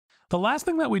The last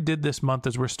thing that we did this month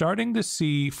is we're starting to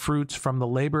see fruits from the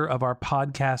labor of our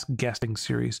podcast guesting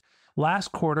series.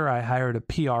 Last quarter, I hired a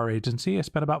PR agency. I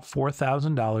spent about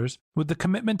 $4,000 with the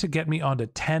commitment to get me onto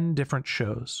 10 different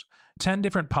shows, 10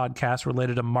 different podcasts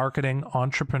related to marketing,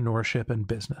 entrepreneurship, and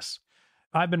business.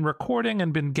 I've been recording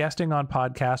and been guesting on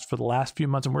podcasts for the last few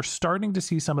months, and we're starting to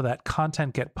see some of that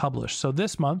content get published. So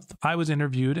this month, I was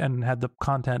interviewed and had the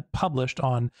content published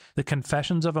on the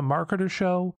Confessions of a Marketer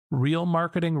show, Real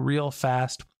Marketing Real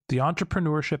Fast, the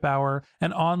Entrepreneurship Hour,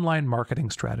 and online marketing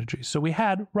strategies. So we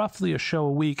had roughly a show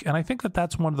a week, and I think that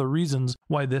that's one of the reasons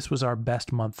why this was our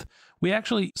best month. We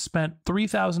actually spent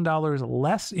 $3,000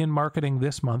 less in marketing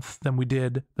this month than we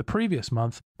did the previous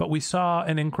month, but we saw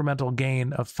an incremental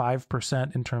gain of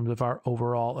 5% in terms of our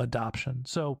overall adoption.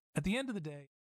 So at the end of the day,